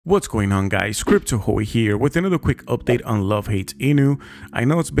What's going on, guys? Hoy here with another quick update on Love Hate Inu. I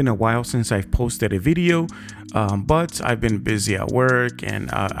know it's been a while since I've posted a video, but I've been busy at work, and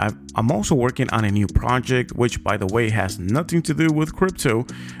I'm also working on a new project, which, by the way, has nothing to do with crypto.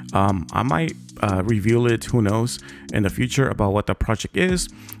 I might reveal it, who knows, in the future about what the project is,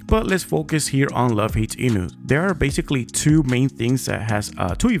 but let's focus here on Love Hate Inu. There are basically two main things that has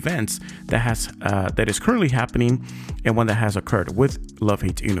two events that is currently happening and one that has occurred with Love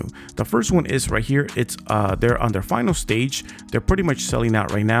Hate Inu. The first one is right here. It's they're on their final stage. They're pretty much selling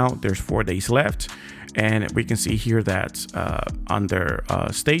out right now. There's 4 days left. And we can see here that on their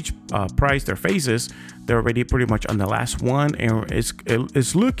stage price, their phases, they're already pretty much on the last one, and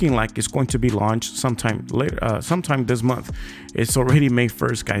it's looking like it's going to be launched sometime later, sometime this month. It's already May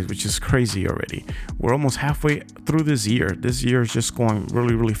 1st, guys, which is crazy already. We're almost halfway through this year. This year is just going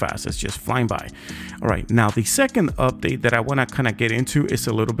really, really fast. It's just flying by. All right, now the second update that I want to kind of get into is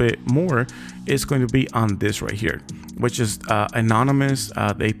a little bit more. It's going to be on this right here, which is anonymous.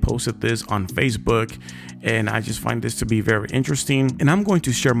 They posted this on Facebook, and I just find this to be very interesting, and I'm going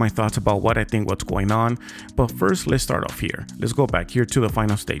to share my thoughts about what I think what's going on. But first, let's start off here. Let's go back here to the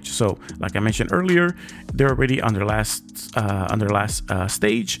final stage. So like I mentioned earlier, they're already on their last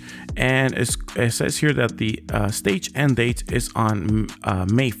stage, and it says here that the stage end date is on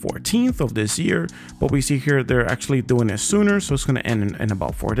May 14th of this year, but we see here they're actually doing it sooner, so it's going to end in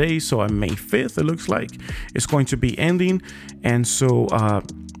about 4 days. So on May 5th, it looks like it's going to be ending, and so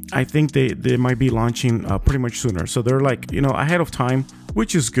I think they might be launching pretty much sooner. So they're like, ahead of time,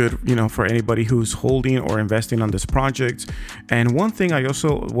 which is good, for anybody who's holding or investing on this project. And one thing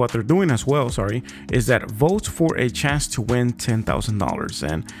what they're doing as well, is that vote for a chance to win $10,000.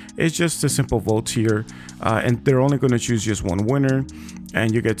 And it's just a simple vote here. And they're only going to choose just one winner.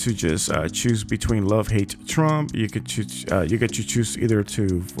 And you get to just choose between love, hate, Trump. You get to choose either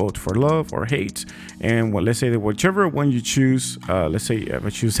to vote for love or hate. And let's say that whichever one you choose, let's say if I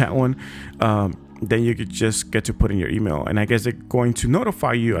choose that one, then you could just get to put in your email. And I guess they're going to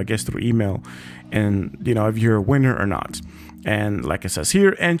notify you, I guess, through email, and if you're a winner or not. And like it says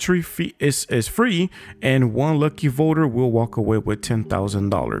here, entry fee is free, and one lucky voter will walk away with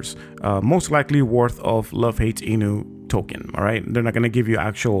 $10,000, most likely worth of Love Hate Inu token. All right, they're not going to give you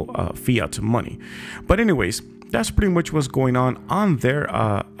actual fiat money, but anyways, that's pretty much what's going on their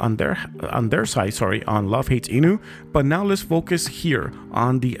side, on Love Hate Inu. But now let's focus here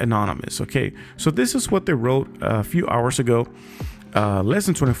on the anonymous. Okay, so this is what they wrote a few hours ago, less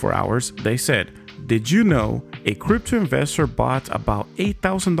than 24 hours. They said, did you know a crypto investor bought about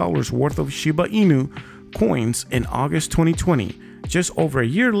 $8,000 worth of Shiba Inu coins in August 2020? Just over a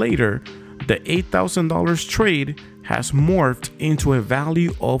year later, the $8,000 trade has morphed into a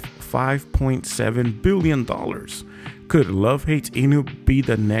value of $5.7 billion. Could Love Hate Inu be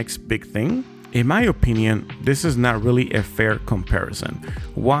the next big thing? In my opinion, this is not really a fair comparison.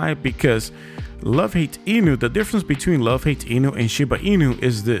 Why? Because Love Hate Inu, the difference between Love Hate Inu and Shiba Inu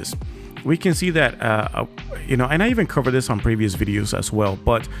is this. We can see that, and I even covered this on previous videos as well,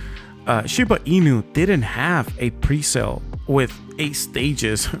 but Shiba Inu didn't have a pre-sale with 8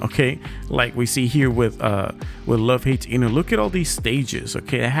 stages, okay, like we see here with Love Hate Inu. Look at all these stages,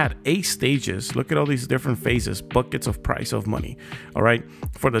 okay? It had 8 stages. Look at all these different phases, buckets of price of money, all right,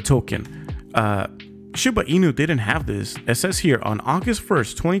 for the token. Shiba Inu didn't have this. It says here on August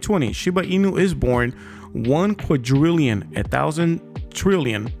 1st, 2020, Shiba Inu is born. 1 quadrillion, 1,000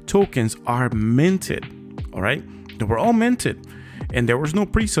 trillion tokens are minted, all right? They were all minted, and there was no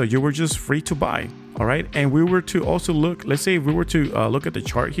pre-sale. You were just free to buy. All right, and we were to also look, let's say if we were to look at the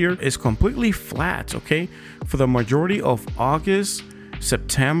chart here, it's completely flat, okay, for the majority of August,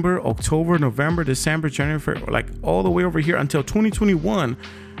 September, October, November, December, January, February, like all the way over here until 2021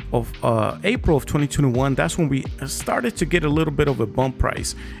 of April of 2021. That's when we started to get a little bit of a bump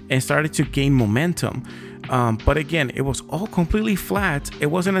price and started to gain momentum, but again, it was all completely flat. It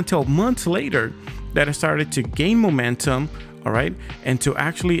wasn't until months later that it started to gain momentum, all right, and to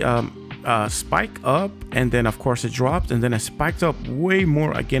actually spike up, and then of course it dropped, and then it spiked up way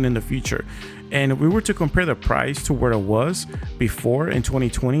more again in the future. And if we were to compare the price to where it was before in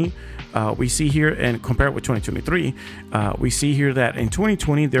 2020, we see here, and compare it with 2023, we see here that in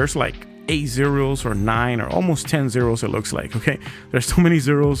 2020 there's like 8 zeros or 9 or almost 10 zeros, it looks like. Okay, there's so many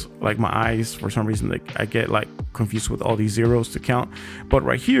zeros, like my eyes for some reason, like I get like confused with all these zeros to count. But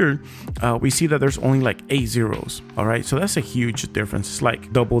right here we see that there's only like 8 zeros. All right, so that's a huge difference. It's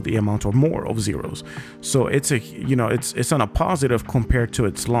like double the amount or more of zeros. So it's it's on a positive compared to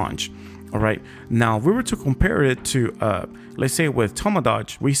its launch. All right, now if we were to compare it to let's say with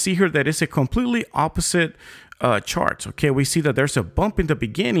Tamadoge, we see here that it's a completely opposite charts, okay, we see that there's a bump in the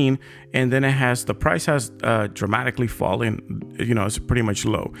beginning, and then the price has dramatically fallen. You know, it's pretty much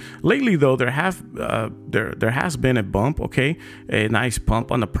low. Lately though, there has been a bump, okay, a nice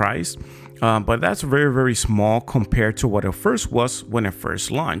bump on the price, but that's very, very small compared to what it first was when it first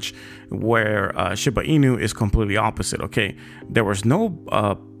launched, where Shiba Inu is completely opposite. Okay, there was no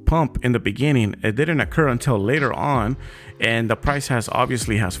pump in the beginning. It didn't occur until later on, and the price has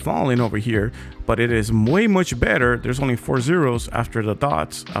fallen over here, but it is way much better. There's only 4 zeros after the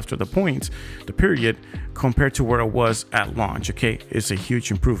dots, after the points, the period, compared to where it was at launch. Okay, it's a huge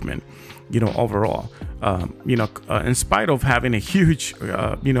improvement, you know, overall. You know, in spite of having a huge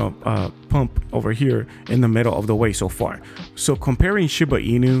pump over here in the middle of the way so far. So comparing Shiba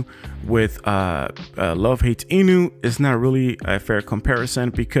Inu with Love Hate Inu is not really a fair comparison,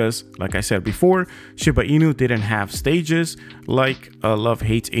 because like I said before, Shiba Inu didn't have stages like Love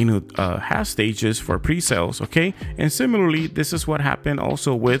Hate Inu has stages for pre-sales. Okay, and similarly, this is what happened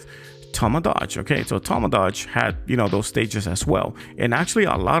also with Tamadoge. Okay, so Tamadoge had, you know, those stages as well, and actually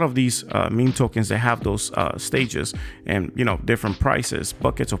a lot of these meme tokens, they have those stages and, you know, different prices,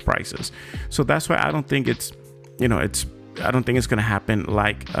 buckets of prices. So that's why I don't think it's, you know, I don't think it's gonna happen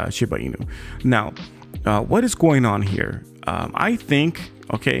like Shiba Inu. Now, what is going on here? I think,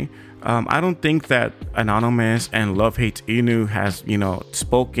 okay, I don't think that Anonymous and Love Hate Inu has, you know,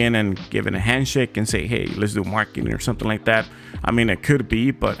 spoken and given a handshake and say, hey, let's do marketing or something like that. I mean, it could be,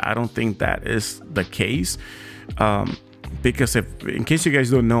 but I don't think that is the case. Because in case you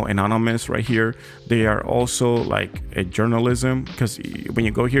guys don't know, Anonymous right here, they are also like a journalism, because when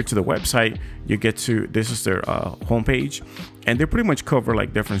you go here to the website, you get to, this is their homepage, and they pretty much cover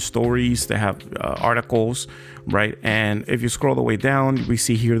like different stories. They have articles, right? And if you scroll the way down, we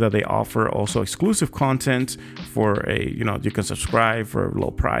see here that they offer also exclusive content for you can subscribe for a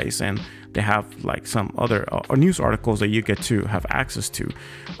low price, and they have like some other news articles that you get to have access to.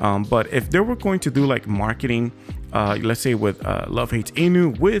 But if they were going to do like marketing, let's say with Love Hate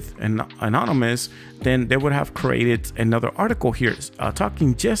Inu with an Anonymous, then they would have created another article here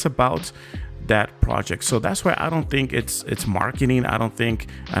talking just about that project. So that's why I don't think it's marketing. I don't think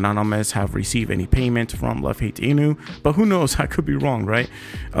Anonymous have received any payment from Love Hate Inu, but who knows, I could be wrong, right?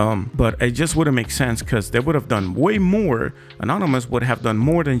 But it just wouldn't make sense, because they would have done way more. Anonymous would have done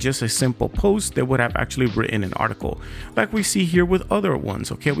more than just a simple post. They would have actually written an article, like we see here with other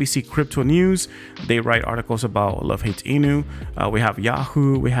ones. Okay, we see Crypto News, they write articles about Love Hate Inu. We have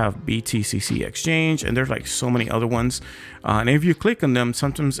Yahoo, we have BTCC Exchange, and there's like so many other ones. And if you click on them,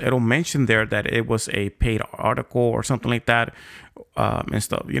 sometimes it'll mention there that it was a paid article or something like that, and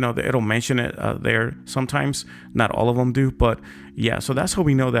stuff. You know, it'll mention it there sometimes. Not all of them do, but yeah. So that's how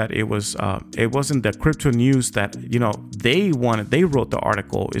we know that it wasn't the Crypto News that, you know, they wrote the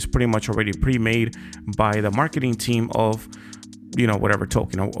article. Is pretty much already pre-made by the marketing team of, you know, whatever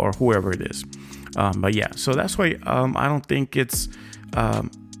token or whoever it is. But yeah, so that's why I don't think it's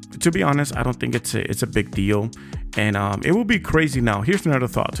to be honest, I don't think it's a big deal. And it will be crazy. Now, here's another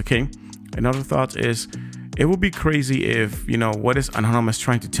thought, okay? Another thought is, it would be crazy if, you know, what is Anonymous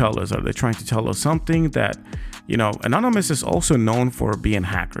trying to tell us? Are they trying to tell us something that, you know, Anonymous is also known for being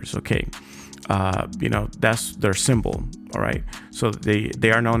hackers, okay? You know, that's their symbol, all right? So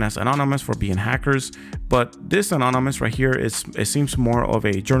they are known as Anonymous for being hackers, but this Anonymous right here it seems more of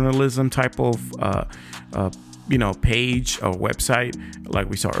a journalism type of you know, page or website, like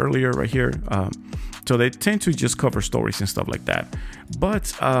we saw earlier right here. So they tend to just cover stories and stuff like that.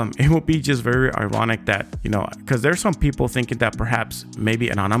 But it will be just very ironic that, you know, because there's some people thinking that perhaps maybe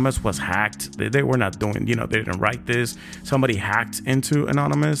Anonymous was hacked. They were not doing, you know, they didn't write this. Somebody hacked into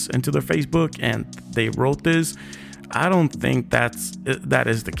Anonymous, into their Facebook, and they wrote this. I don't think that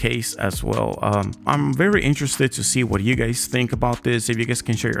is the case as well. I'm very interested to see what you guys think about this. If you guys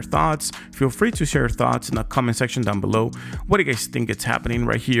can share your thoughts, feel free to share your thoughts in the comment section down below. What do you guys think is happening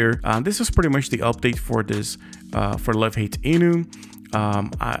right here? This is pretty much the update for this for Love Hate Inu.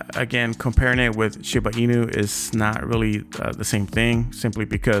 Again, comparing it with Shiba Inu is not really the same thing, simply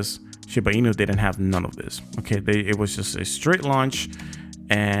because Shiba Inu didn't have none of this. Okay, it was just a straight launch.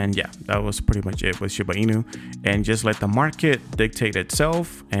 And yeah, that was pretty much it with Shiba Inu, and just let the market dictate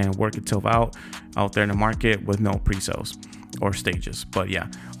itself and work itself out there in the market with no pre-sales or stages. But yeah,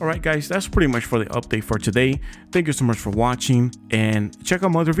 all right guys, that's pretty much for the update for today. Thank you so much for watching, and check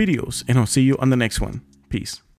out my other videos, and I'll see you on the next one. Peace.